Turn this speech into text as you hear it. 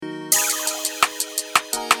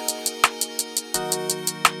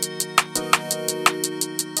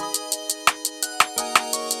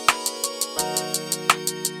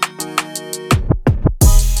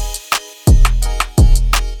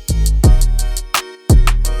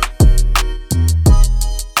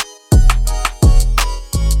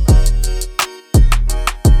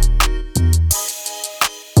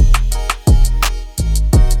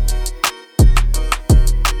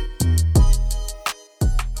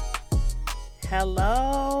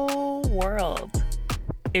Hello, world.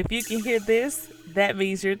 If you can hear this, that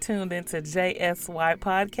means you're tuned into JSY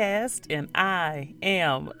Podcast, and I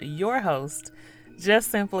am your host, Just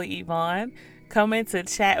Simply Yvonne, coming to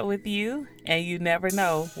chat with you, and you never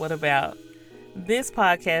know what about. This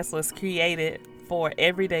podcast was created for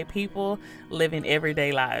everyday people living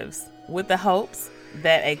everyday lives, with the hopes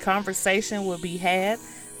that a conversation will be had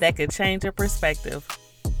that could change your perspective.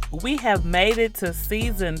 We have made it to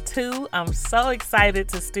season 2. I'm so excited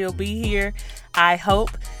to still be here. I hope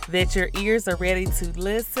that your ears are ready to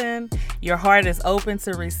listen, your heart is open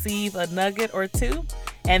to receive a nugget or two,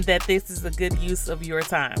 and that this is a good use of your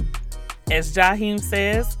time. As Jaheim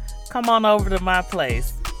says, come on over to my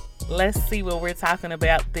place. Let's see what we're talking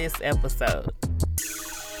about this episode.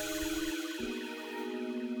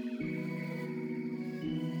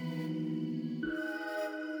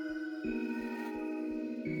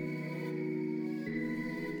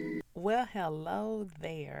 Well, hello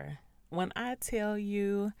there. When I tell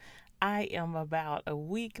you I am about a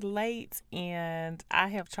week late and I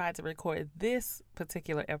have tried to record this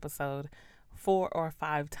particular episode 4 or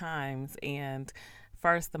 5 times, and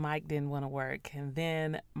first the mic didn't want to work, and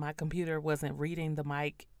then my computer wasn't reading the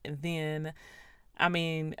mic, and then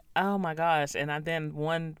oh my gosh. And then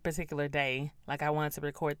one particular day, I wanted to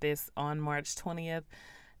record this on March 20th,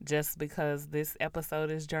 just because this episode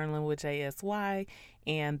is Journaling with JSY,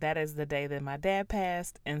 and that is the day that my dad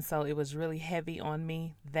passed. And so it was really heavy on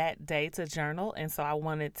me that day to journal. And so I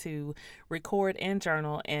wanted to record and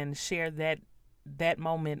journal and share that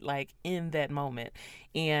moment, in that moment.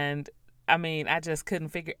 And I just couldn't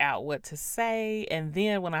figure out what to say. And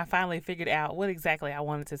then when I finally figured out what exactly I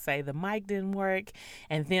wanted to say, the mic didn't work.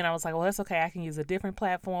 And then I was like, well, that's okay. I can use a different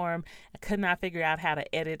platform. I could not figure out how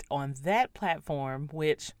to edit on that platform,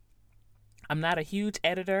 which I'm not a huge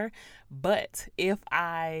editor. But if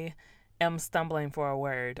I am stumbling for a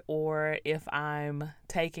word, or if I'm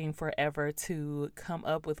taking forever to come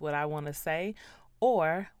up with what I want to say,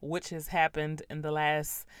 or which has happened in the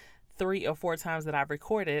last 3 or 4 times that I've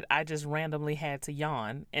recorded, I just randomly had to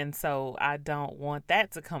yawn. And so I don't want that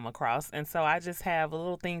to come across. And so I just have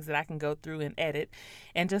little things that I can go through and edit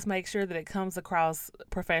and just make sure that it comes across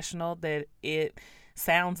professional, that it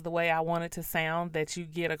sounds the way I want it to sound, that you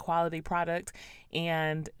get a quality product.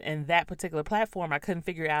 And in that particular platform, I couldn't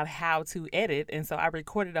figure out how to edit. And so I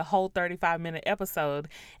recorded a whole 35-minute episode,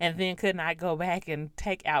 and then could not go back and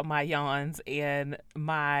take out my yawns and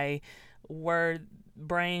my word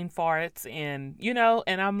brain farts and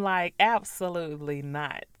I'm like, absolutely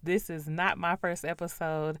not. This is not my first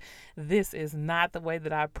episode. This is not the way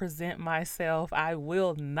that I present myself. I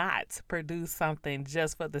will not produce something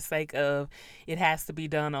just for the sake of it has to be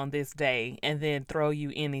done on this day and then throw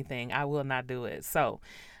you anything. I will not do it. So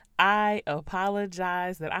I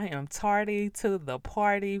apologize that I am tardy to the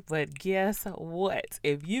party, but guess what?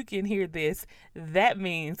 If you can hear this, that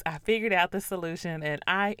means I figured out the solution, and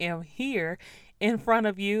I am here in front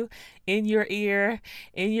of you, in your ear,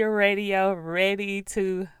 in your radio, ready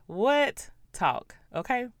to talk,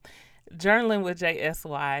 okay? Journaling with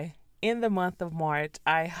JSY in the month of March.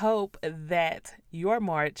 I hope that your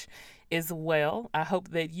March is well. I hope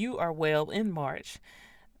that you are well in March,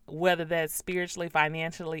 whether that's spiritually,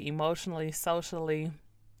 financially, emotionally, socially,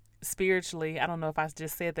 spiritually. I don't know if I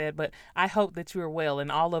just said that, but I hope that you are well in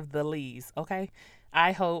all of the lees, okay?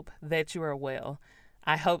 I hope that you are well.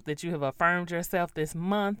 I hope that you have affirmed yourself this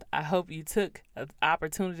month. I hope you took an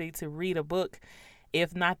opportunity to read a book,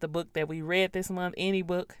 if not the book that we read this month, any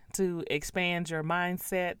book to expand your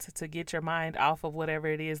mindset, to get your mind off of whatever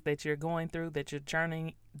it is that you're going through, that you're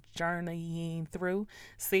journeying through.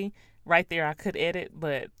 See, right there, I could edit,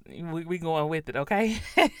 but we going with it, okay?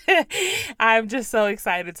 I'm just so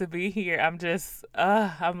excited to be here. I'm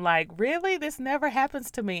like, really? This never happens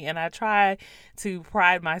to me. And I try to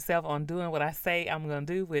pride myself on doing what I say I'm going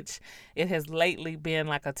to do, which it has lately been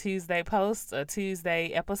like a Tuesday post, a Tuesday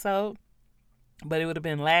episode. But it would have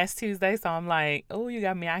been last Tuesday. So I'm like, oh, you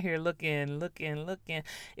got me out here looking.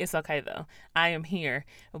 It's okay, though. I am here.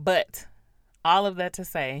 But all of that to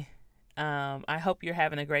say, I hope you're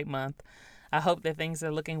having a great month. I hope that things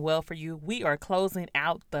are looking well for you. We are closing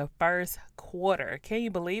out the first quarter. Can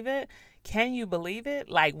you believe it?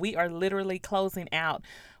 We are literally closing out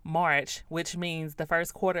March, which means the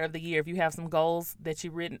first quarter of the year. If you have some goals that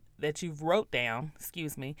you wrote down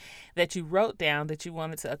that you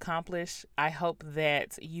wanted to accomplish, I hope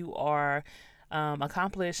that you are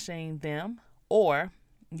accomplishing them, or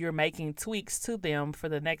you're making tweaks to them for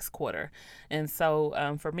the next quarter. And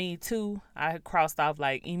so for me, 2, I crossed off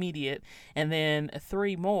like immediate. And then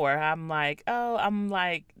 3 more, I'm like, oh, I'm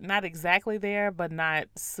like not exactly there, but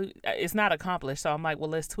it's not accomplished. So I'm like, well,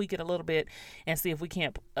 let's tweak it a little bit and see if we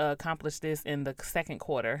can't accomplish this in the second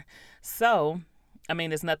quarter. So, I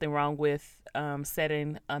mean, there's nothing wrong with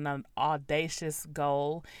setting an audacious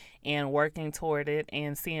goal and working toward it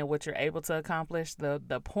and seeing what you're able to accomplish.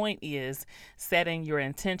 The point is setting your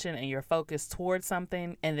intention and your focus towards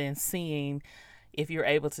something and then seeing if you're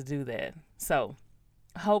able to do that. So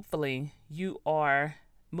hopefully you are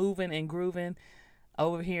moving and grooving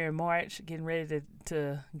over here in March, getting ready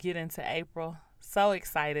to get into April. So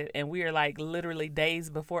excited. And we are like literally days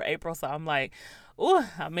before April. So I'm like, ooh,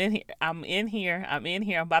 I'm in here. I'm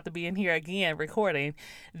about to be in here again recording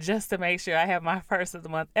just to make sure I have my first of the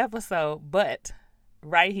month episode. But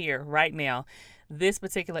right here, right now, this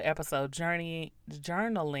particular episode,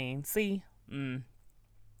 journaling. See,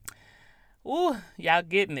 ooh, y'all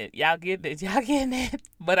getting it.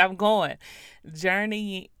 But I'm going.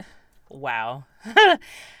 Wow.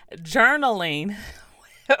 Journaling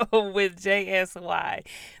with JSY.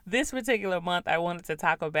 This particular month, I wanted to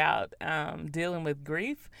talk about dealing with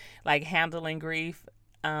grief, like handling grief,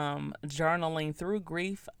 journaling through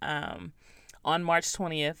grief. On March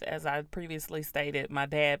 20th, as I previously stated, my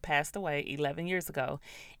dad passed away 11 years ago.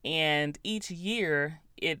 And each year,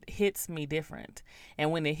 it hits me different.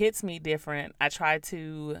 And when it hits me different, I try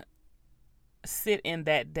to sit in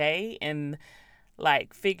that day and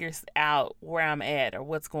like figure out where I'm at or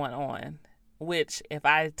what's going on. Which, if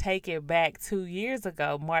I take it back 2 years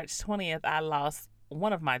ago, March 20th, I lost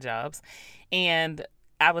one of my jobs. And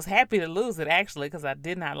I was happy to lose it, actually, because I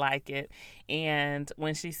did not like it. And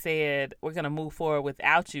when she said, we're going to move forward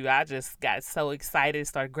without you, I just got so excited,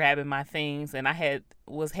 started grabbing my things. And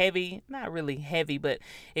was heavy, not really heavy, but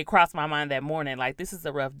it crossed my mind that morning, like, this is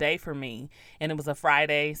a rough day for me. And it was a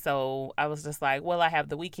Friday. So I was just like, well, I have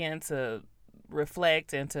the weekend to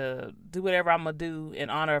reflect and to do whatever I'm going to do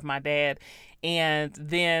in honor of my dad. And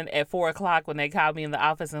then at 4:00, when they called me in the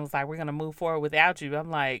office and was like, we're going to move forward without you,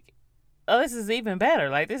 I'm like, oh, this is even better.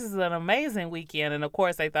 Like, this is an amazing weekend. And of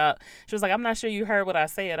course, they thought, she was like, I'm not sure you heard what I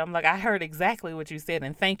said. I'm like, I heard exactly what you said.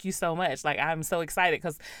 And thank you so much. Like, I'm so excited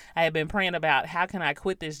because I had been praying about how can I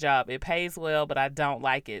quit this job? It pays well, but I don't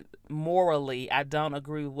like it. Morally, I don't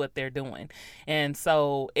agree with what they're doing. And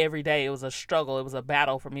so every day it was a struggle. It was a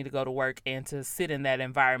battle for me to go to work and to sit in that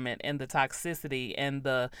environment and the toxicity and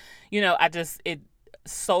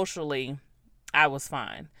socially, I was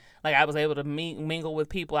fine. Like, I was able to mingle with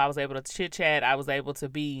people. I was able to chit chat. I was able to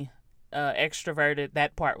be extroverted.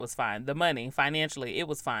 That part was fine. The money, financially, it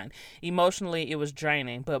was fine. Emotionally, it was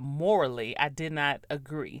draining. But morally, I did not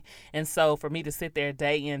agree. And so for me to sit there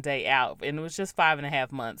day in, day out, and it was just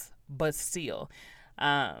 5.5 months, but still,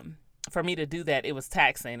 for me to do that, it was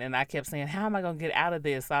taxing. And I kept saying, how am I going to get out of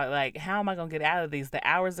this? How am I going to get out of these? The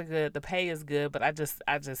hours are good. The pay is good, but I just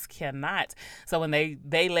cannot. So when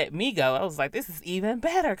they let me go, I was like, this is even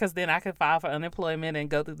better, because then I could file for unemployment and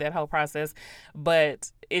go through that whole process.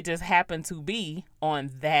 But it just happened to be on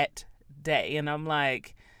that day. And I'm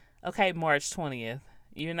like, okay, March 20th,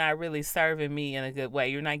 you're not really serving me in a good way.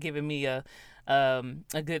 You're not giving me a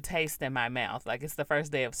good taste in my mouth. Like, it's the first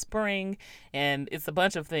day of spring, and it's a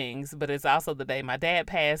bunch of things, but it's also the day my dad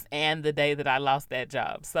passed and the day that I lost that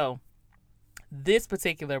job. So this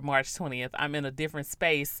particular March 20th, I'm in a different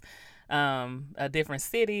space, a different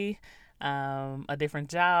city, a different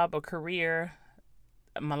job, a career.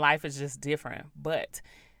 My life is just different.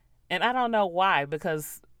 And I don't know why,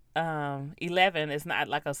 because 11 is not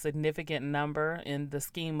like a significant number in the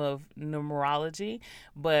scheme of numerology,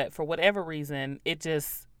 but for whatever reason, it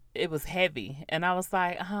was heavy. And I was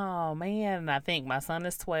like, oh man. And I think my son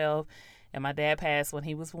is 12 and my dad passed when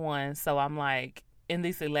he was 1. So I'm like, in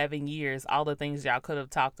these 11 years, all the things y'all could have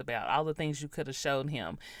talked about, all the things you could have shown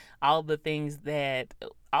him, all the things that,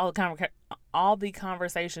 all the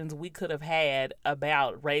conversations we could have had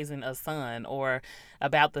about raising a son, or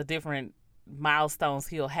about the different milestones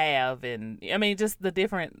he'll have, and I mean, just the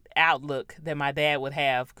different outlook that my dad would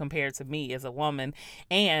have compared to me as a woman.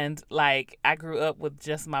 And like, I grew up with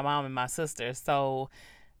just my mom and my sister, so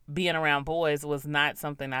being around boys was not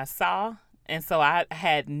something I saw. And so I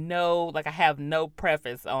have no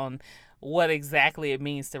preface on what exactly it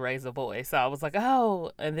means to raise a boy. So I was like,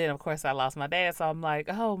 oh, and then of course I lost my dad, so I'm like,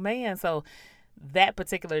 oh man. So that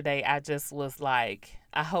particular day, I just was like,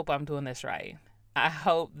 I hope I'm doing this right. I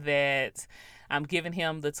hope that I'm giving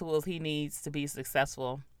him the tools he needs to be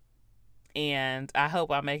successful. And I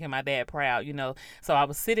hope I'm making my dad proud, So I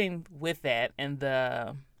was sitting with that, and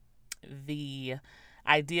the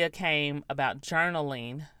idea came about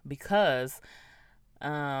journaling because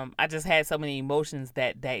I just had so many emotions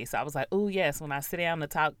that day. So I was like, oh, yes, when I sit down to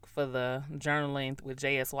talk for the journaling with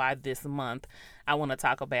JSY this month, I want to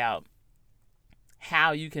talk about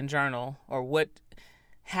how you can journal or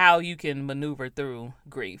how you can maneuver through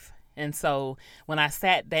grief. And so when I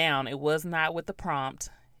sat down, it was not with the prompt,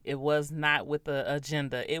 it was not with the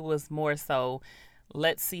agenda. It was more so,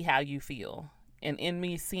 let's see how you feel. And in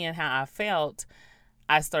me seeing how I felt,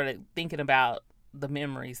 I started thinking about the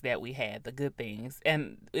memories that we had, the good things.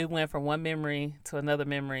 And it went from one memory to another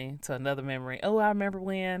memory to another memory. Oh, I remember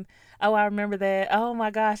when. Oh, I remember that. Oh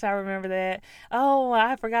my gosh, I remember that. Oh,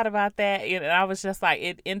 I forgot about that. And I was just like,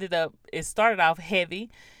 it started off heavy.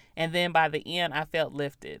 And then by the end, I felt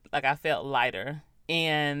lifted. Like I felt lighter.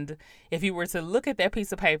 And if you were to look at that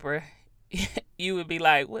piece of paper, you would be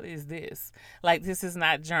like, what is this? Like, this is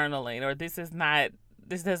not journaling, or this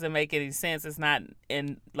doesn't make any sense. It's not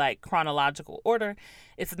in like chronological order.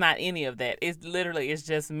 It's not any of that. It's literally, it's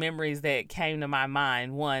just memories that came to my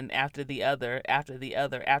mind, one after the other, after the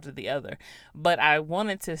other, after the other. But I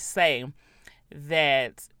wanted to say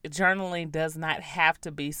that journaling does not have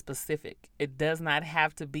to be specific. It does not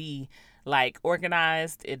have to be like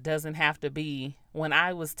organized. It doesn't have to be, when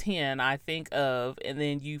I was 10, I think of, and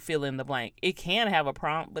then you fill in the blank. It can have a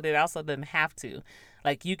prompt, but it also doesn't have to.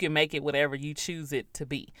 Like, you can make it whatever you choose it to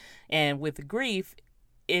be. And with grief,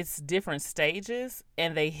 it's different stages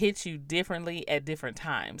and they hit you differently at different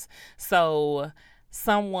times. So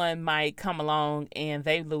someone might come along and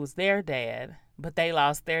they lose their dad, but they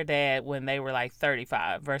lost their dad when they were like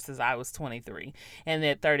 35 versus I was 23. And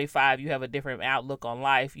at 35, you have a different outlook on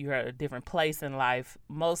life. You're at a different place in life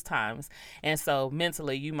most times. And so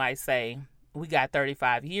mentally, you might say, we got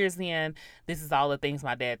 35 years in. This is all the things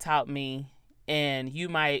my dad taught me. And you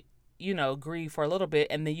might, grieve for a little bit,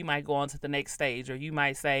 and then you might go on to the next stage. Or you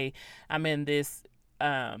might say, I'm in this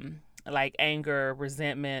like anger,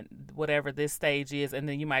 resentment, whatever this stage is, and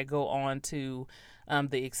then you might go on to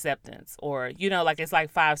the acceptance. Or, like it's like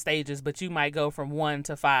 5 stages, but you might go from 1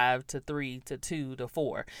 to 5 to 3 to 2 to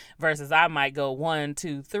 4, versus I might go 1,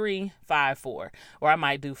 2, 3, 5, 4, or I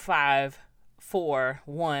might do 5, 4,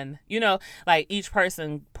 1. Like each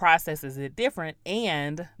person processes it different,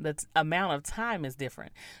 and the amount of time is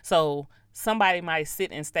different. So somebody might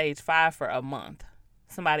sit in stage 5 for a month.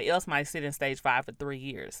 Somebody else might sit in stage 5 for 3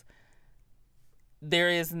 years. There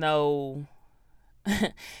is no,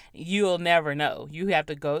 you'll never know. You have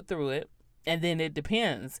to go through it, and then it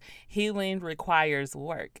depends. Healing requires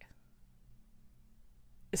work.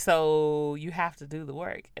 So you have to do the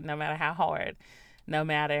work, and no matter how hard, no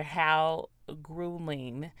matter how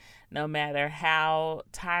grueling, no matter how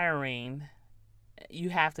tiring, you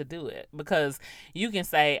have to do it. Because you can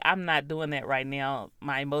say, I'm not doing that right now.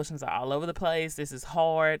 My emotions are all over the place. This is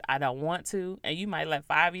hard. I don't want to. And you might let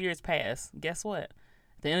 5 years pass. Guess what? At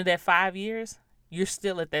the end of that 5 years, you're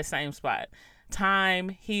still at that same spot. Time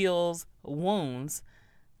heals wounds,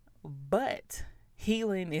 but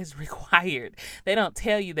healing is required. They don't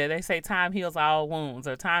tell you that. They say time heals all wounds,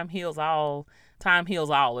 or time heals all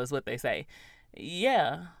is what they say.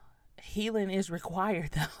 Yeah, healing is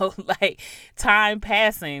required though. Like, time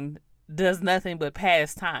passing does nothing but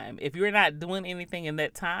pass time. If you're not doing anything in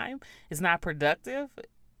that time, it's not productive,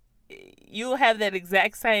 you'll have that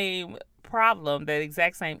exact same problem, that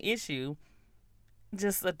exact same issue,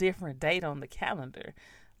 just a different date on the calendar.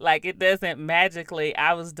 Like, it doesn't magically,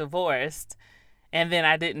 I was divorced and then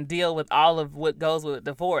I didn't deal with all of what goes with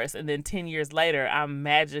divorce, and then 10 years later I'm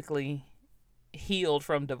magically healed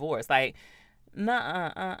from divorce. Like,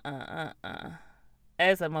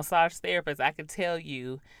 as a massage therapist, I could tell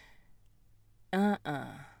you,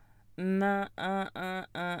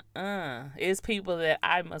 it's people that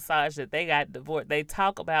I massage that they got divorced. They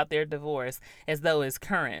talk about their divorce as though it's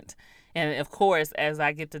current. And of course, as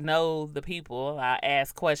I get to know the people, I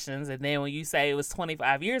ask questions. And then when you say it was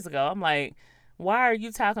 25 years ago, I'm like, why are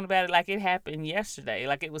you talking about it like it happened yesterday?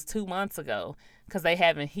 Like it was 2 months ago? Because they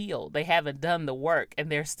haven't healed. They haven't done the work.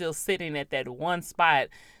 And they're still sitting at that one spot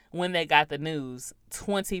when they got the news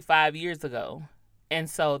 25 years ago. And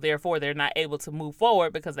so therefore they're not able to move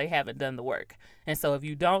forward because they haven't done the work. And so if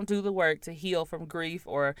you don't do the work to heal from grief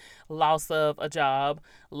or loss of a job,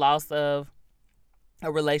 loss of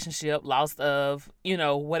a relationship, loss of,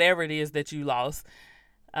 whatever it is that you lost,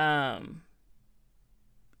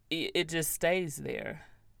 it just stays there.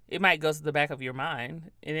 It might go to the back of your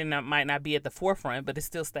mind, and it might not be at the forefront, but it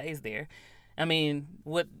still stays there. I mean,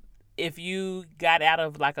 what if you got out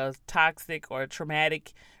of like a toxic or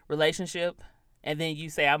traumatic relationship and then you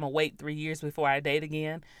say, I'm going to wait 3 years before I date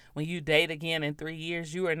again. When you date again in 3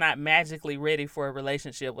 years, you are not magically ready for a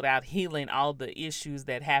relationship without healing all the issues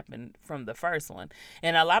that happened from the first one.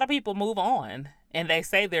 And a lot of people move on and they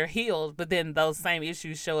say they're healed, but then those same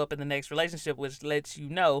issues show up in the next relationship, which lets you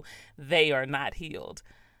know they are not healed.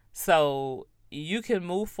 So you can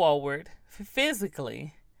move forward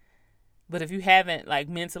physically, but if you haven't like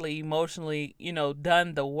mentally, emotionally,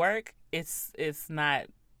 done the work, it's not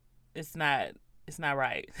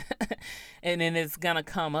right. And then it's gonna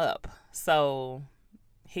come up. So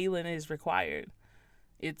healing is required.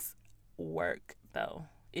 It's work though.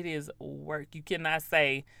 It is work. You cannot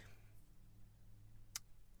say,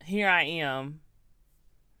 here I am,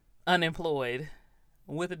 unemployed,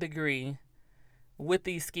 with a degree, with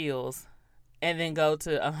these skills, and then go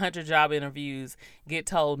to 100 job interviews, get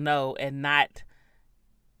told no, and not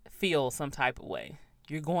feel some type of way.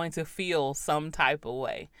 You're going to feel some type of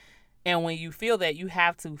way. And when you feel that, you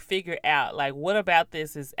have to figure out, like, what about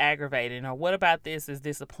this is aggravating, or what about this is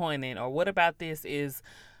disappointing, or what about this is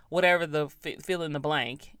whatever the fill in the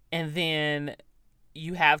blank. And then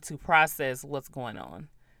you have to process what's going on.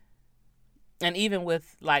 And even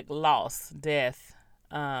with like loss, death,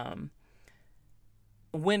 when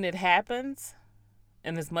it happens,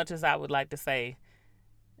 and as much as I would like to say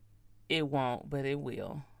it won't, but it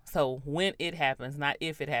will. So when it happens, not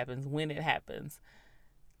if it happens, when it happens,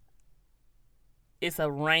 it's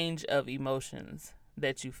a range of emotions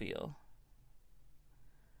that you feel.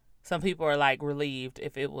 Some people are like relieved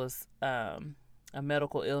if it was a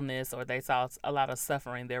medical illness or they saw a lot of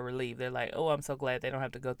suffering. They're relieved. They're like, oh, I'm so glad they don't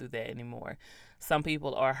have to go through that anymore. Some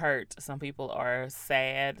people are hurt. Some people are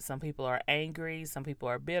sad. Some people are angry. Some people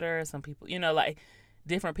are bitter. Some people, like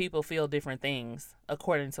different people feel different things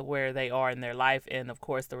according to where they are in their life and, of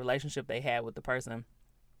course, the relationship they had with the person.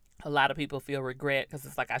 A lot of people feel regret because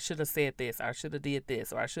it's like, I should have said this, or I should have did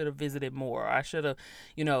this, or I should have visited more, or I should have,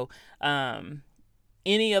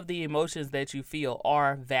 any of the emotions that you feel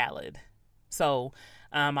are valid. So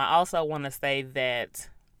I also want to say that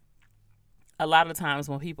a lot of times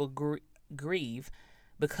when people grieve,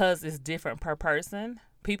 because it's different per person,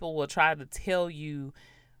 people will try to tell you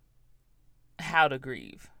how to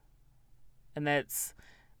grieve. And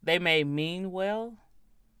they may mean well,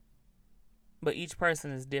 but each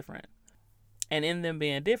person is different. And in them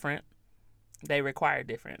being different, they require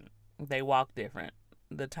different. They walk different.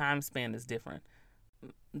 The time span is different.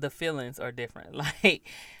 The feelings are different. Like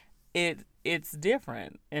it's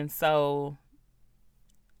different. And so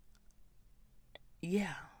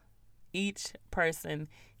yeah, each person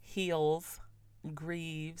heals,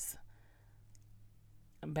 grieves,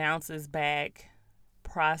 bounces back,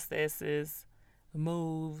 processes,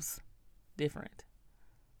 moves different.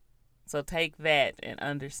 So take that and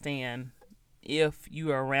understand, if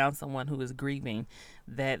you are around someone who is grieving,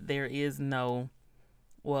 that there is no,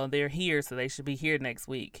 well, they're here, so they should be here next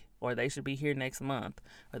week, or they should be here next month,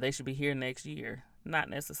 or they should be here next year. Not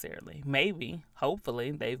necessarily. Maybe,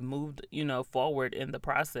 hopefully, they've moved, forward in the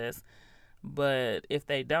process. But if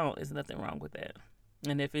they don't, there's nothing wrong with that.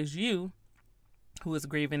 And if it's you who is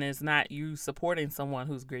grieving, it's not you supporting someone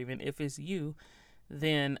who's grieving. If it's you,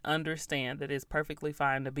 then understand that it's perfectly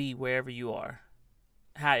fine to be wherever you are,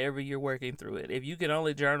 however you're working through it. If you can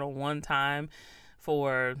only journal one time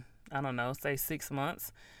for, I don't know, say 6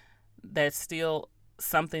 months, that's still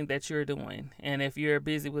something that you're doing. And if you're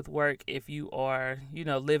busy with work, if you are,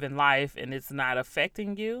 living life and it's not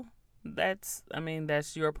affecting you, that's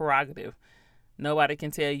your prerogative. Nobody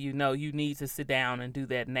can tell you, no, you need to sit down and do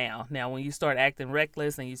that now. Now, when you start acting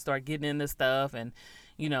reckless and you start getting into stuff and,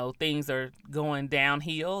 things are going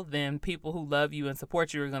downhill, then people who love you and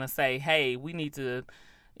support you are going to say, hey, we need to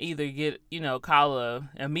either get, call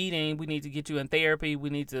a meeting. We need to get you in therapy.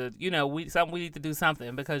 We need to, we need to do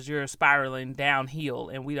something because you're spiraling downhill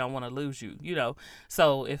and we don't want to lose you,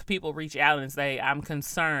 So if people reach out and say, I'm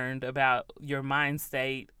concerned about your mind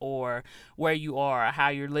state or where you are, or how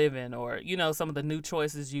you're living, or, some of the new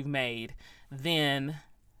choices you've made, then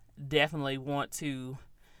definitely want to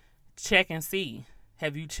check and see.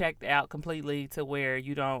 Have you checked out completely to where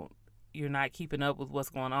you're not keeping up with what's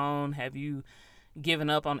going on? Have you given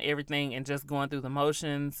up on everything and just going through the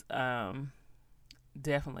motions?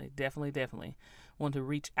 Definitely want to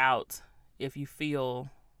reach out if you feel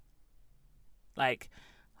like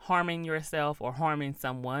harming yourself or harming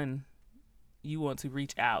someone. You want to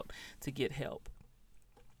reach out to get help.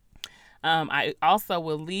 I also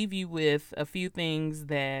will leave you with a few things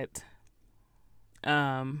that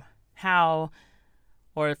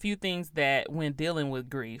a few things that when dealing with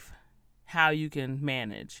grief, how you can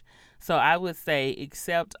manage. So I would say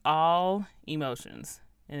accept all emotions.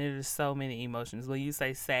 And it is so many emotions. When you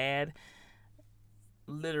say sad,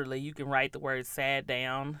 literally you can write the word sad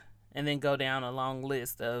down and then go down a long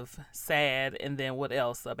list of sad and then what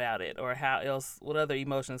else about it, or what other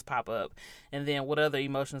emotions pop up, and then what other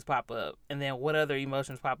emotions pop up, and then what other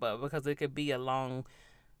emotions pop up, because it could be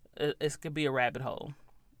it could be a rabbit hole.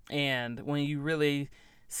 And when you really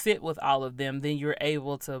sit with all of them, then you're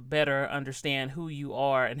able to better understand who you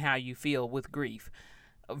are and how you feel with grief,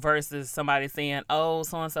 versus somebody saying, oh,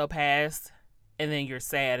 so and so passed, and then you're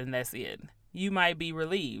sad and that's it. You might be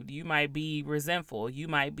relieved. You might be resentful. You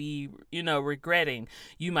might be, regretting.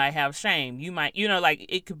 You might have shame. You might, like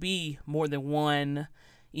it could be more than one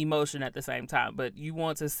emotion at the same time. But you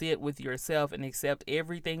want to sit with yourself and accept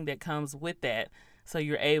everything that comes with that, so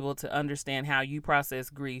you're able to understand how you process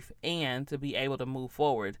grief and to be able to move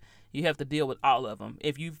forward. You have to deal with all of them.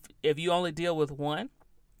 If you only deal with one,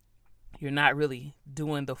 you're not really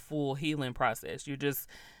doing the full healing process. You're just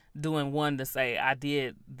doing one to say, I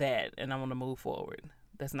did that and I want to move forward.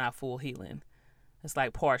 That's not full healing. It's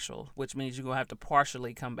like partial, which means you're going to have to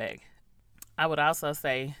partially come back. I would also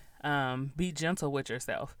say, be gentle with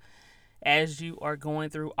yourself. As you are going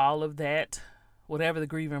through all of that, whatever the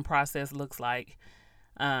grieving process looks like,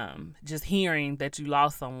 just hearing that you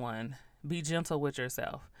lost someone, be gentle with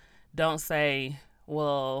yourself. Don't say,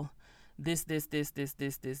 well, this,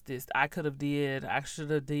 I could have did, I should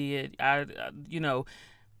have did,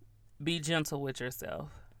 be gentle with yourself,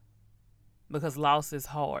 because loss is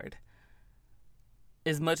hard.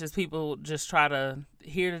 As much as people just try to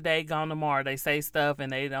here today, gone tomorrow, they say stuff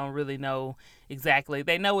and they don't really know exactly.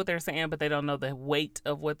 They know what they're saying, but they don't know the weight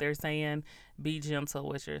of what they're saying. Be gentle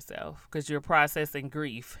with yourself, because you're processing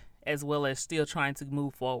grief as well as still trying to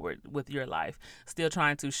move forward with your life, still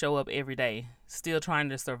trying to show up every day, still trying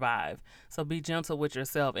to survive. So be gentle with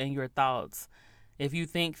yourself and your thoughts. If you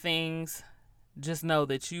think things, just know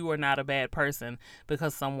that you are not a bad person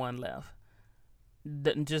because someone left.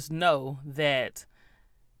 Just know that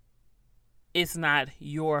it's not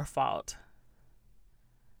your fault.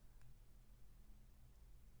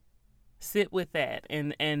 Sit with that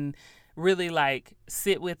and really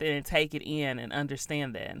sit with it and take it in and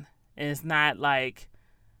understand that. And it's not like,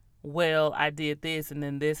 well, I did this and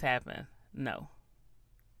then this happened. No.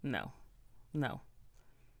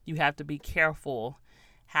 You have to be careful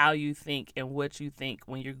how you think and what you think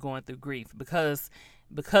when you're going through grief, because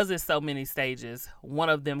it's so many stages. One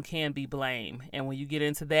of them can be blame, and when you get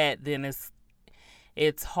into that, then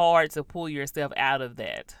it's hard to pull yourself out of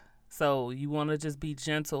that. So you want to just be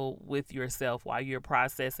gentle with yourself while you're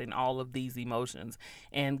processing all of these emotions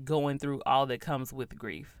and going through all that comes with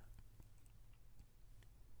grief.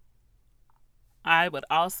 I would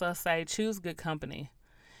also say choose good company.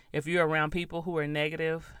 If you're around people who are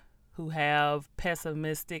negative, who have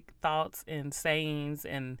pessimistic thoughts and sayings,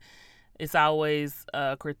 and it's always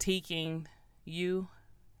critiquing you,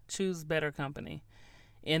 choose better company.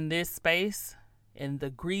 In this space, in the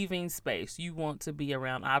grieving space, you want to be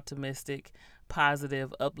around optimistic,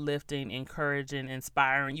 positive, uplifting, encouraging,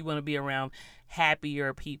 inspiring. You want to be around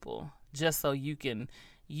happier people, just so you can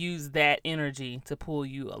use that energy to pull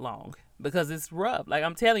you along, because it's rough. Like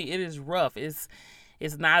I'm telling you, it is rough. It's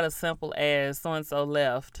not as simple as so-and-so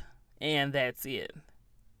left and that's it.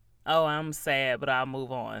 Oh, I'm sad, but I'll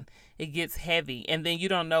move on. It gets heavy, and then you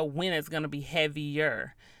don't know when it's going to be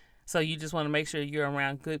heavier. So you just want to make sure you're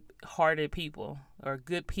around good-hearted people, or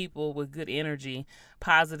good people with good energy,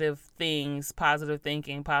 positive things, positive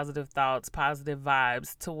thinking, positive thoughts, positive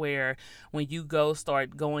vibes, to where when you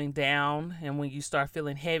start going down and when you start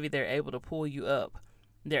feeling heavy, they're able to pull you up.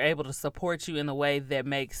 They're able to support you in a way that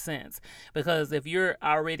makes sense. Because if you're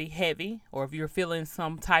already heavy, or if you're feeling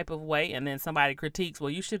some type of way, and then somebody critiques,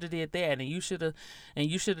 well, you should have did that, and you should have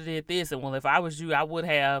did this, and well, if I was you, I would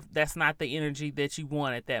have. That's not the energy that you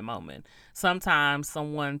want at that moment. Sometimes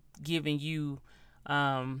someone giving you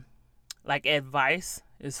advice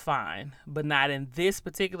is fine, but not in this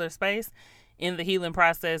particular space. In the healing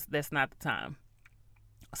process, that's not the time.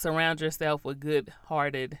 Surround yourself with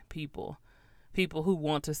good-hearted people. People who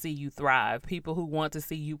want to see you thrive. People who want to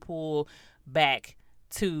see you pull back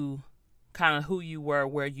to kind of who you were,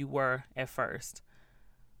 where you were at first.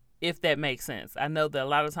 If that makes sense. I know that a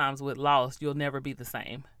lot of times with loss, you'll never be the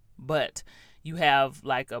same. But you have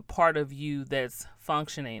a part of you that's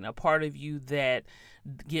functioning, a part of you that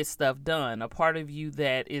gets stuff done, a part of you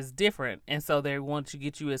that is different. And so they want to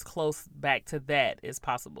get you as close back to that as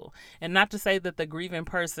possible. And not to say that the grieving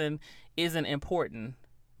person isn't important,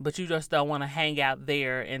 but you just don't want to hang out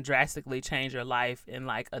there and drastically change your life in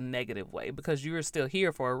like a negative way, because you're still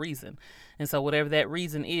here for a reason. And so whatever that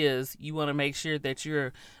reason is, you want to make sure that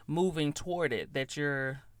you're moving toward it, that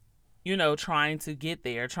you're, trying to get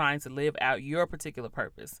there, trying to live out your particular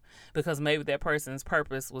purpose, because maybe that person's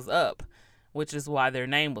purpose was up, which is why their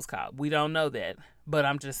name was called. We don't know that, but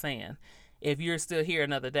I'm just saying, if you're still here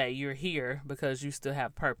another day, you're here because you still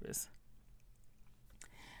have purpose.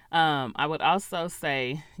 I would also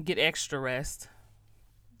say get extra rest.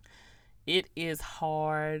 It is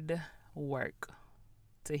hard work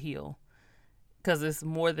to heal, because it's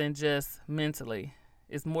more than just mentally.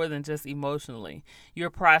 It's more than just emotionally. You're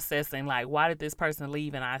processing, like, why did this person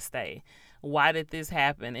leave and I stay? Why did this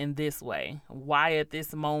happen in this way? Why at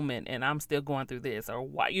this moment and I'm still going through this? Or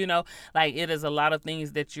why, like, it is a lot of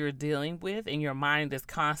things that you're dealing with, and your mind is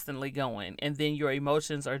constantly going. And then your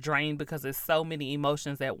emotions are drained because there's so many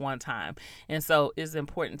emotions at one time. And so it's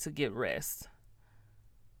important to get rest.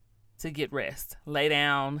 Lay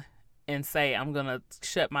down and say, I'm going to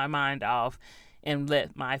shut my mind off and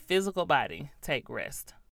let my physical body take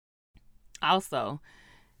rest. Also,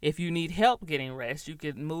 if you need help getting rest, you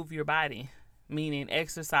can move your body, meaning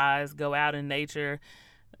exercise, go out in nature,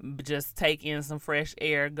 just take in some fresh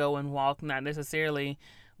air, go and walk, not necessarily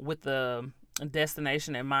with the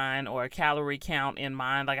destination in mind or a calorie count in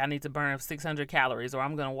mind, like I need to burn 600 calories, or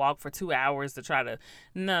I'm going to walk for 2 hours to try to,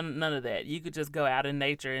 none of that. You could just go out in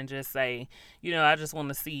nature and just say, I just want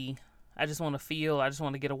to see, I just want to feel, I just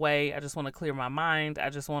want to get away, I just want to clear my mind, I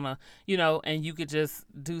just want to, and you could just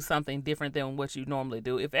do something different than what you normally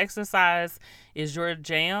do. If exercise is your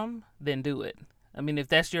jam, then do it. I mean, if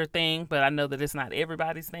that's your thing, but I know that it's not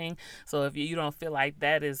everybody's thing. So if you don't feel like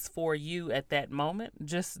that is for you at that moment,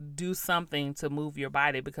 just do something to move your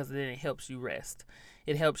body, because then it helps you rest.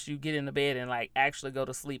 It helps you get in the bed and like actually go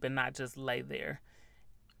to sleep and not just lay there.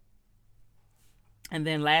 And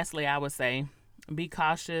then lastly, I would say be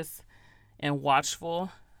cautious and watchful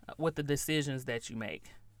with the decisions that you make,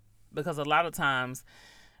 because a lot of times,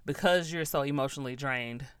 because you're so emotionally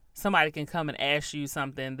drained, somebody can come and ask you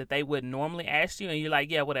something that they wouldn't normally ask you, and you're like,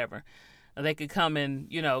 yeah, whatever. Or they could come and,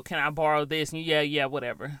 can I borrow this? And yeah,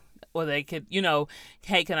 whatever. Or they could,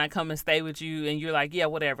 hey, can I come and stay with you? And you're like, yeah,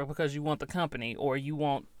 whatever, because you want the company, or you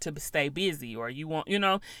want to stay busy, or you want, you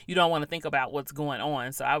don't want to think about what's going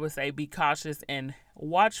on. So I would say be cautious and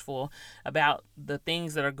watchful about the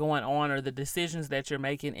things that are going on, or the decisions that you're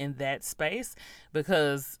making in that space,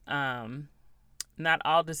 because not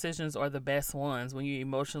all decisions are the best ones when you're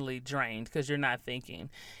emotionally drained, because you're not thinking.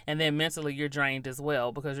 And then mentally you're drained as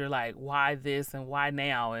well, because you're like, why this and why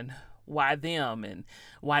now and why them and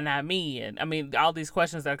why not me? And I mean, all these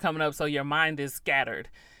questions that are coming up. So your mind is scattered.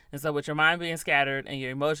 And so with your mind being scattered and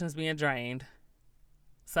your emotions being drained,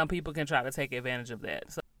 some people can try to take advantage of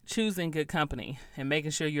that. So choosing good company and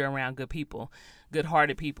making sure you're around good people,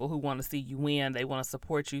 good-hearted people who want to see you win. They want to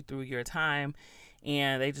support you through your time,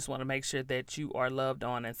 and they just want to make sure that you are loved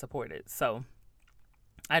on and supported. So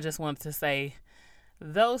I just wanted to say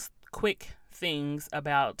those quick things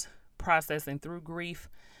about processing through grief.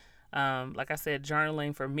 Like I said,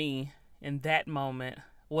 journaling for me in that moment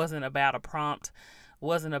wasn't about a prompt,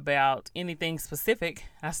 wasn't about anything specific.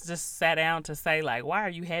 I just sat down to say, like, why are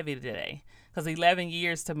you heavy today? Because 11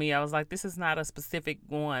 years to me, I was like, this is not a specific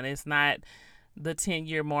one. It's not the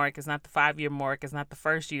 10-year mark. It's not the 5-year mark. It's not the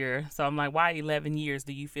first year. So I'm like, why 11 years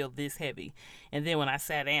do you feel this heavy? And then when I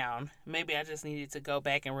sat down, maybe I just needed to go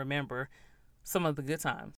back and remember some of the good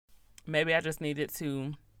times. Maybe I just needed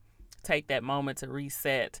to take that moment to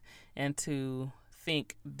reset and to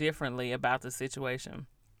think differently about the situation.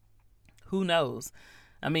 Who knows?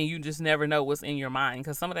 I mean, you just never know what's in your mind,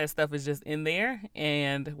 because some of that stuff is just in there.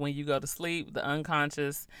 And when you go to sleep, the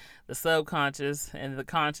unconscious, the subconscious, and the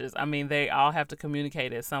conscious, I mean, they all have to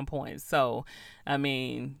communicate at some point. So, I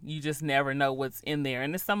mean, you just never know what's in there.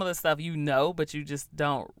 And it's some of the stuff but you just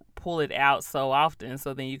don't pull it out so often.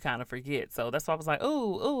 So then you kind of forget. So that's why I was like,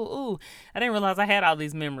 ooh. I didn't realize I had all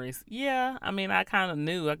these memories. Yeah, I mean, I kind of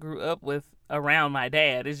knew. I grew up around my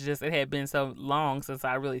dad. It's just it had been so long since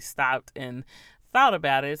I really stopped and thought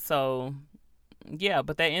about it. So yeah,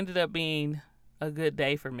 but that ended up being a good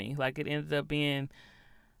day for me. Like, it ended up being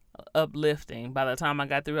uplifting. By the time I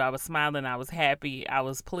got through, I was smiling, I was happy, I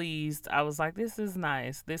was pleased. I was like, this is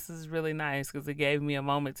nice. This is really nice, because it gave me a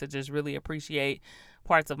moment to just really appreciate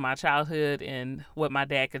parts of my childhood and what my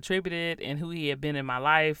dad contributed and who he had been in my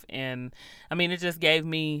life. And I mean, it just gave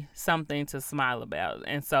me something to smile about.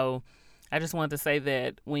 And so I just wanted to say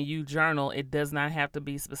that when you journal, it does not have to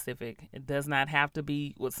be specific. It does not have to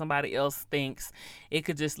be what somebody else thinks. It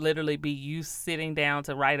could just literally be you sitting down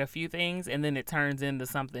to write a few things, and then it turns into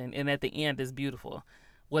something, and at the end is beautiful.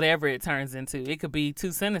 Whatever it turns into, it could be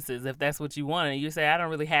two sentences if that's what you want. And you say, I don't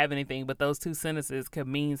really have anything, but those two sentences could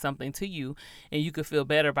mean something to you, and you could feel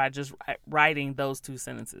better by just writing those two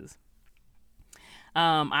sentences.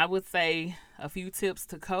 I would say a few tips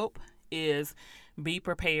to cope is be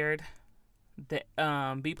prepared.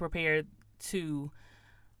 Be prepared to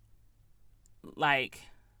like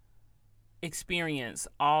experience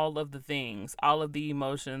all of the things, all of the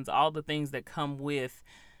emotions, all the things that come with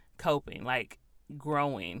coping, like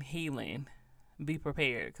growing, healing. Be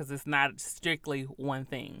prepared, because it's not strictly one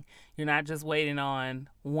thing. You're not just waiting on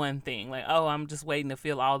one thing. Like, oh, I'm just waiting to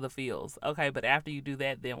feel all the feels. Okay, but after you do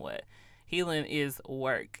that, then what? Healing is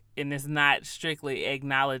work, and it's not strictly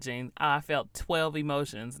acknowledging, oh, I felt 12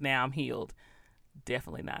 emotions, now I'm healed.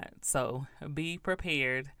 Definitely not. So be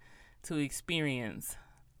prepared to experience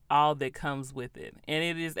all that comes with it. And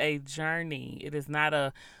it is a journey. It is not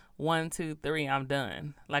a 1, 2, 3, I'm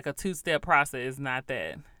done. Like a 2-step process is not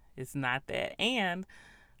that. It's not that. And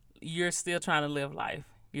you're still trying to live life.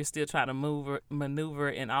 You're still trying to maneuver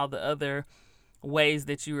in all the other ways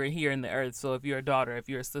that you are here in the earth. So if you're a daughter, if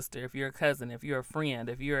you're a sister, if you're a cousin, if you're a friend,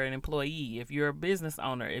 if you're an employee, if you're a business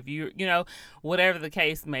owner, if whatever the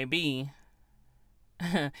case may be,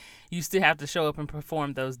 you still have to show up and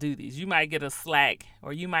perform those duties. You might get a slack,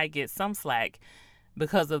 or you might get some slack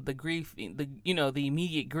because of the grief, the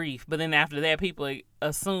immediate grief. But then after that, people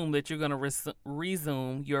assume that you're going to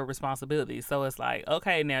resume your responsibilities. So it's like,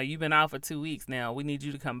 okay, now you've been out for 2 weeks. Now we need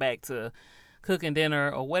you to come back to cooking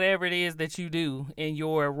dinner or whatever it is that you do in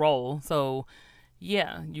your role. So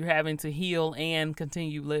yeah, you're having to heal and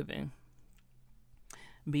continue living.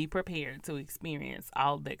 Be prepared to experience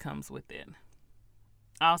all that comes with it.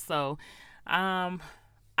 Also, I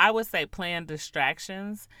would say plan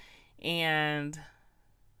distractions, and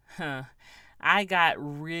I got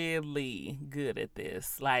really good at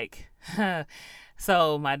this. Like,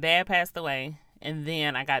 so my dad passed away, and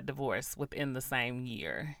then I got divorced within the same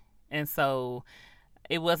year. And so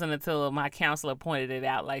it wasn't until my counselor pointed it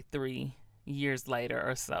out like 3 years later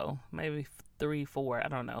or so, maybe 3, 4, I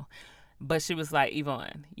don't know. But she was like,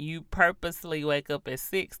 Yvonne, you purposely wake up at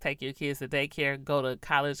 6, take your kids to daycare, go to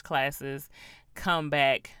college classes, come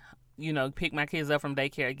back, pick my kids up from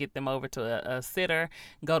daycare, get them over to a sitter,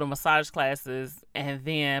 go to massage classes, and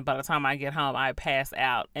then by the time I get home, I pass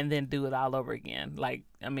out and then do it all over again. Like,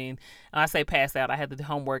 I say pass out, I had to do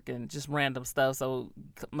homework and just random stuff. So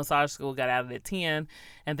massage school got out at 10,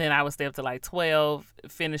 and then I would stay up to like 12,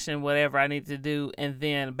 finishing whatever I needed to do, and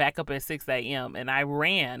then back up at 6 a.m. And I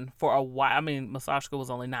ran for a while. Massage school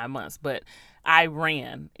was only 9 months, but I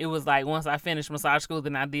ran. It was like once I finished massage school,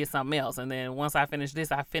 then I did something else. And then once I finished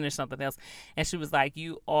this, I finished something else. And she was like,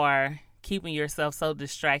 you are keeping yourself so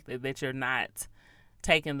distracted that you're not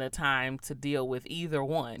taking the time to deal with either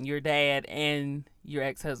one, your dad and your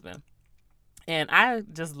ex-husband. And I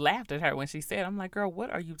just laughed at her when she said, I'm like, girl, what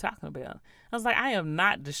are you talking about? I was like, I am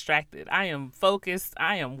not distracted. I am focused.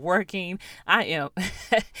 I am working. I am.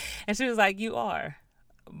 And she was like, you are.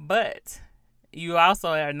 But you also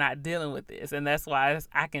are not dealing with this. And that's why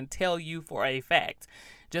I can tell you for a fact,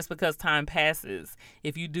 just because time passes,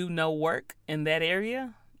 if you do no work in that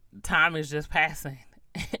area, time is just passing.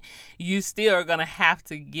 You still are going to have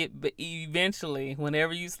to get, eventually,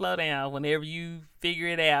 whenever you slow down, whenever you figure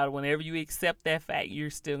it out, whenever you accept that fact, you're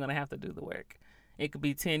still going to have to do the work. It could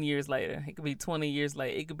be 10 years later. It could be 20 years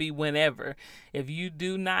later. It could be whenever. If you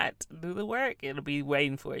do not do the work, it'll be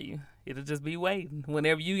waiting for you. It'll just be waiting.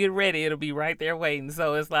 Whenever you get ready, it'll be right there waiting.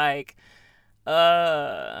 So it's like,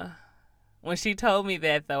 when she told me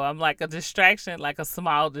that, though, I'm like, a distraction, like a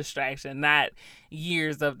small distraction, not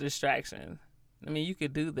years of distraction. You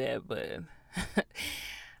could do that, but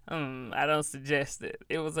I don't suggest it.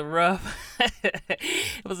 It was a rough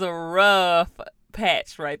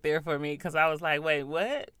patch right there for me, because I was like, wait,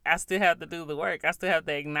 what? I still have to do the work. I still have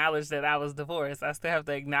to acknowledge that I was divorced. I still have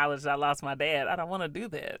to acknowledge that I lost my dad. I don't want to do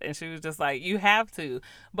that. And she was just like, you have to.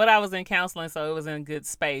 But I was in counseling, so it was in a good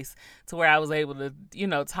space to where I was able to,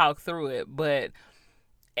 talk through it. But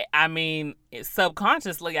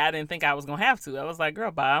subconsciously, I didn't think I was going to have to. I was like,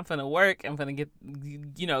 girl, bye. I'm finna work. I'm finna get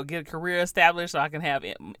a career established so I can have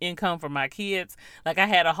income for my kids. Like, I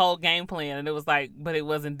had a whole game plan, and it was like, but it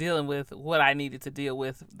wasn't dealing with what I needed to deal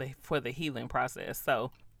with for the healing process.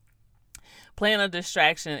 So plan a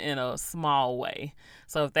distraction in a small way.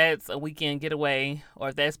 So if that's a weekend getaway, or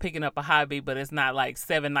if that's picking up a hobby, but it's not like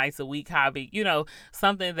 7 nights a week hobby,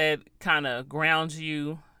 something that kind of grounds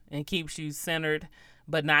you and keeps you centered,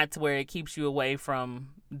 but not to where it keeps you away from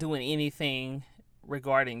doing anything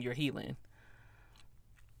regarding your healing.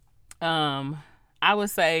 I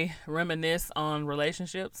would say reminisce on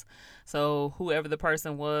relationships. So whoever the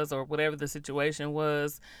person was or whatever the situation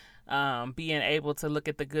was, being able to look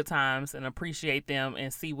at the good times and appreciate them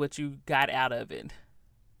and see what you got out of it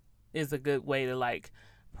is a good way to like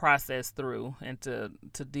process through and to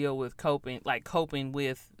deal with coping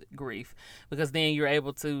with grief, because then you're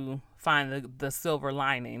able to find the silver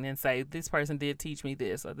lining and say, this person did teach me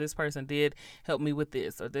this, or this person did help me with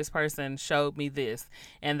this, or this person showed me this.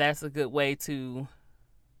 And that's a good way to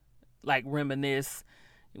like reminisce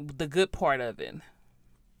the good part of it.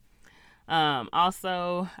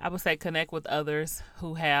 Also, I would say connect with others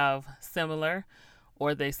who have similar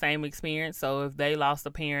or the same experience. So if they lost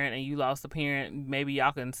a parent and you lost a parent, maybe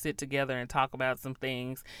y'all can sit together and talk about some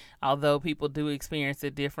things. Although people do experience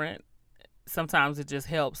it different, sometimes it just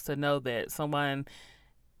helps to know that someone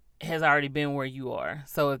has already been where you are.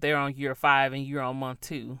 So if they're on year 5 and you're on month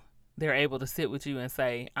 2, they're able to sit with you and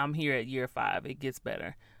say, I'm here at year 5. It gets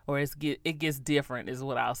better. Or it gets different is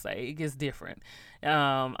what I'll say. It gets different.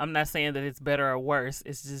 I'm not saying that it's better or worse.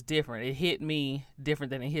 It's just different. It hit me different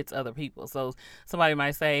than it hits other people. So somebody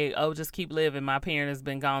might say, oh, just keep living. My parent has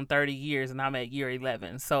been gone 30 years and I'm at year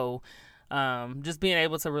 11. So just being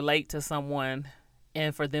able to relate to someone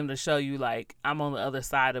and for them to show you like I'm on the other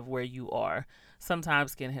side of where you are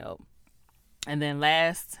sometimes can help. And then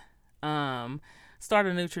last, start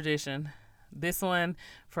a new tradition. This one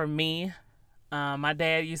for me, my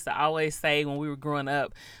dad used to always say when we were growing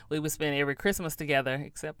up, we would spend every Christmas together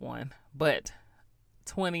except one, but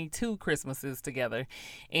 22 Christmases together.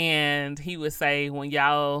 And he would say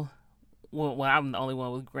well, I'm the only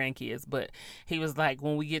one with grandkids, but he was like,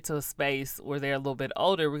 when we get to a space where they're a little bit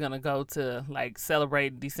older, we're going to go to like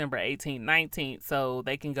celebrate December 18th, 19th, so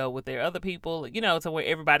they can go with their other people, to where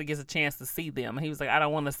everybody gets a chance to see them. And he was like, I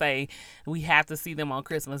don't want to say we have to see them on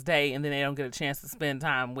Christmas Day and then they don't get a chance to spend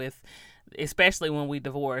time with, especially when we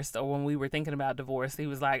divorced or when we were thinking about divorce. He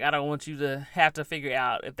was like, I don't want you to have to figure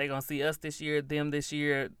out if they're going to see us this year, them this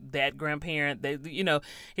year, that grandparent,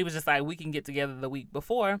 he was just like, we can get together the week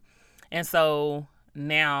before. And so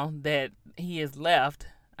now that he has left,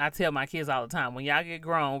 I tell my kids all the time, when y'all get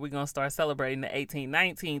grown, we're going to start celebrating the 18th,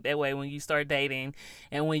 19th. That way, when you start dating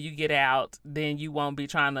and when you get out, then you won't be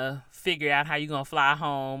trying to figure out how you're going to fly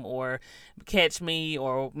home or catch me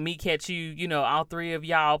or me catch you, all 3 of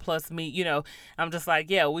y'all plus me. I'm just like,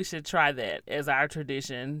 yeah, we should try that as our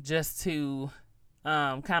tradition just to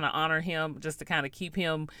kind of honor him, just to kind of keep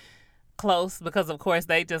him close, because of course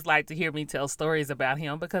they just like to hear me tell stories about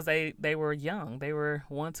him because they were young. They were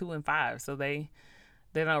 1, 2, and 5, so they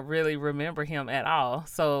don't really remember him at all.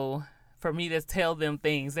 So for me to tell them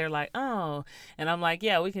things, they're like, oh, and I'm like,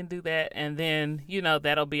 yeah, we can do that. And then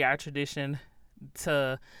that'll be our tradition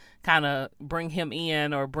to kind of bring him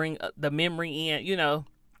in or bring the memory in.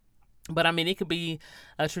 But I mean, it could be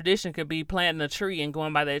a tradition, could be planting a tree and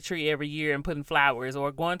going by that tree every year and putting flowers,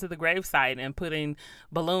 or going to the gravesite and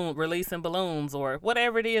releasing balloons, or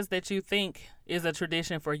whatever it is that you think is a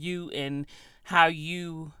tradition for you and how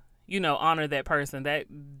you, honor that person. That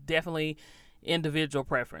definitely individual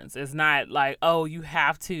preference. It's not like, oh, you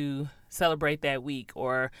have to celebrate that week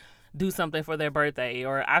or do something for their birthday.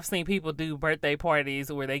 Or I've seen people do birthday parties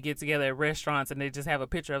where they get together at restaurants and they just have a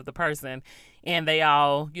picture of the person and they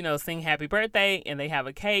all, sing happy birthday and they have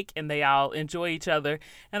a cake and they all enjoy each other.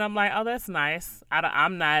 And I'm like, oh, that's nice.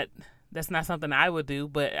 That's not something I would do,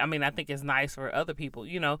 but I mean, I think it's nice for other people,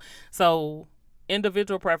 So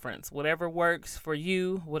individual preference, whatever works for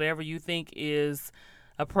you, whatever you think is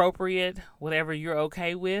appropriate, whatever you're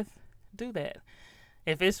okay with, do that.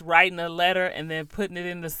 If it's writing a letter and then putting it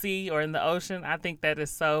in the sea or in the ocean, I think that is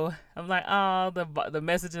so, I'm like, oh, the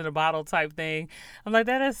message in a bottle type thing. I'm like,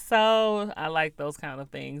 that is so, I like those kind of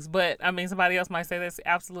things. But I mean, somebody else might say that's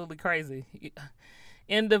absolutely crazy.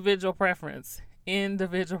 Individual preference,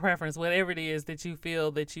 whatever it is that you feel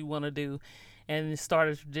that you want to do, and start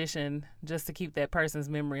a tradition just to keep that person's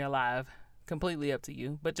memory alive. Completely up to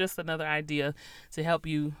you. But just another idea to help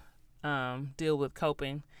you deal with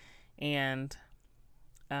coping and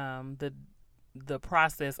the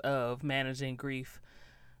process of managing grief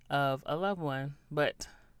of a loved one. But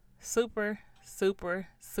super, super,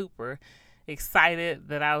 super excited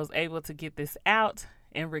that I was able to get this out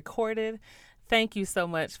and recorded. Thank you so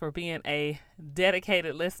much for being a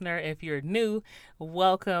dedicated listener. If you're new,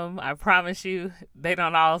 welcome. I promise you, they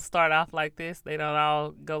don't all start off like this. They don't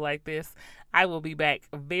all go like this. I will be back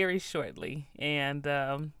very shortly. And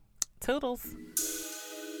toodles.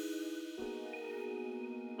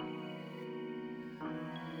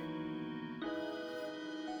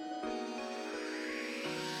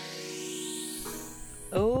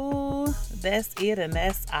 that's it and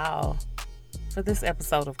that's all for this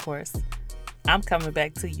episode, of course. I'm coming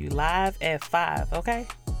back to you live at 5, okay?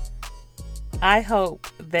 I hope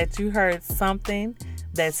that you heard something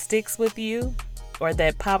that sticks with you or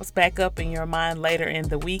that pops back up in your mind later in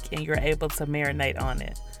the week and you're able to marinate on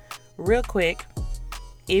it. Real quick,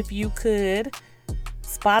 if you could,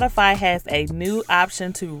 Spotify has a new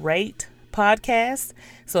option to rate podcasts.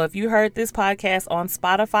 So if you heard this podcast on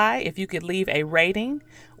Spotify, if you could leave a rating,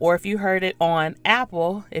 or if you heard it on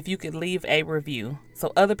Apple, if you could leave a review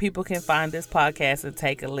so other people can find this podcast and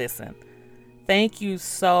take a listen. Thank you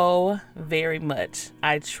so very much.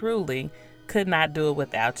 I truly could not do it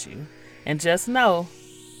without you. And just know,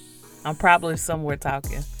 I'm probably somewhere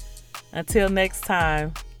talking. Until next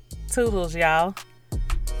time, toodles, y'all.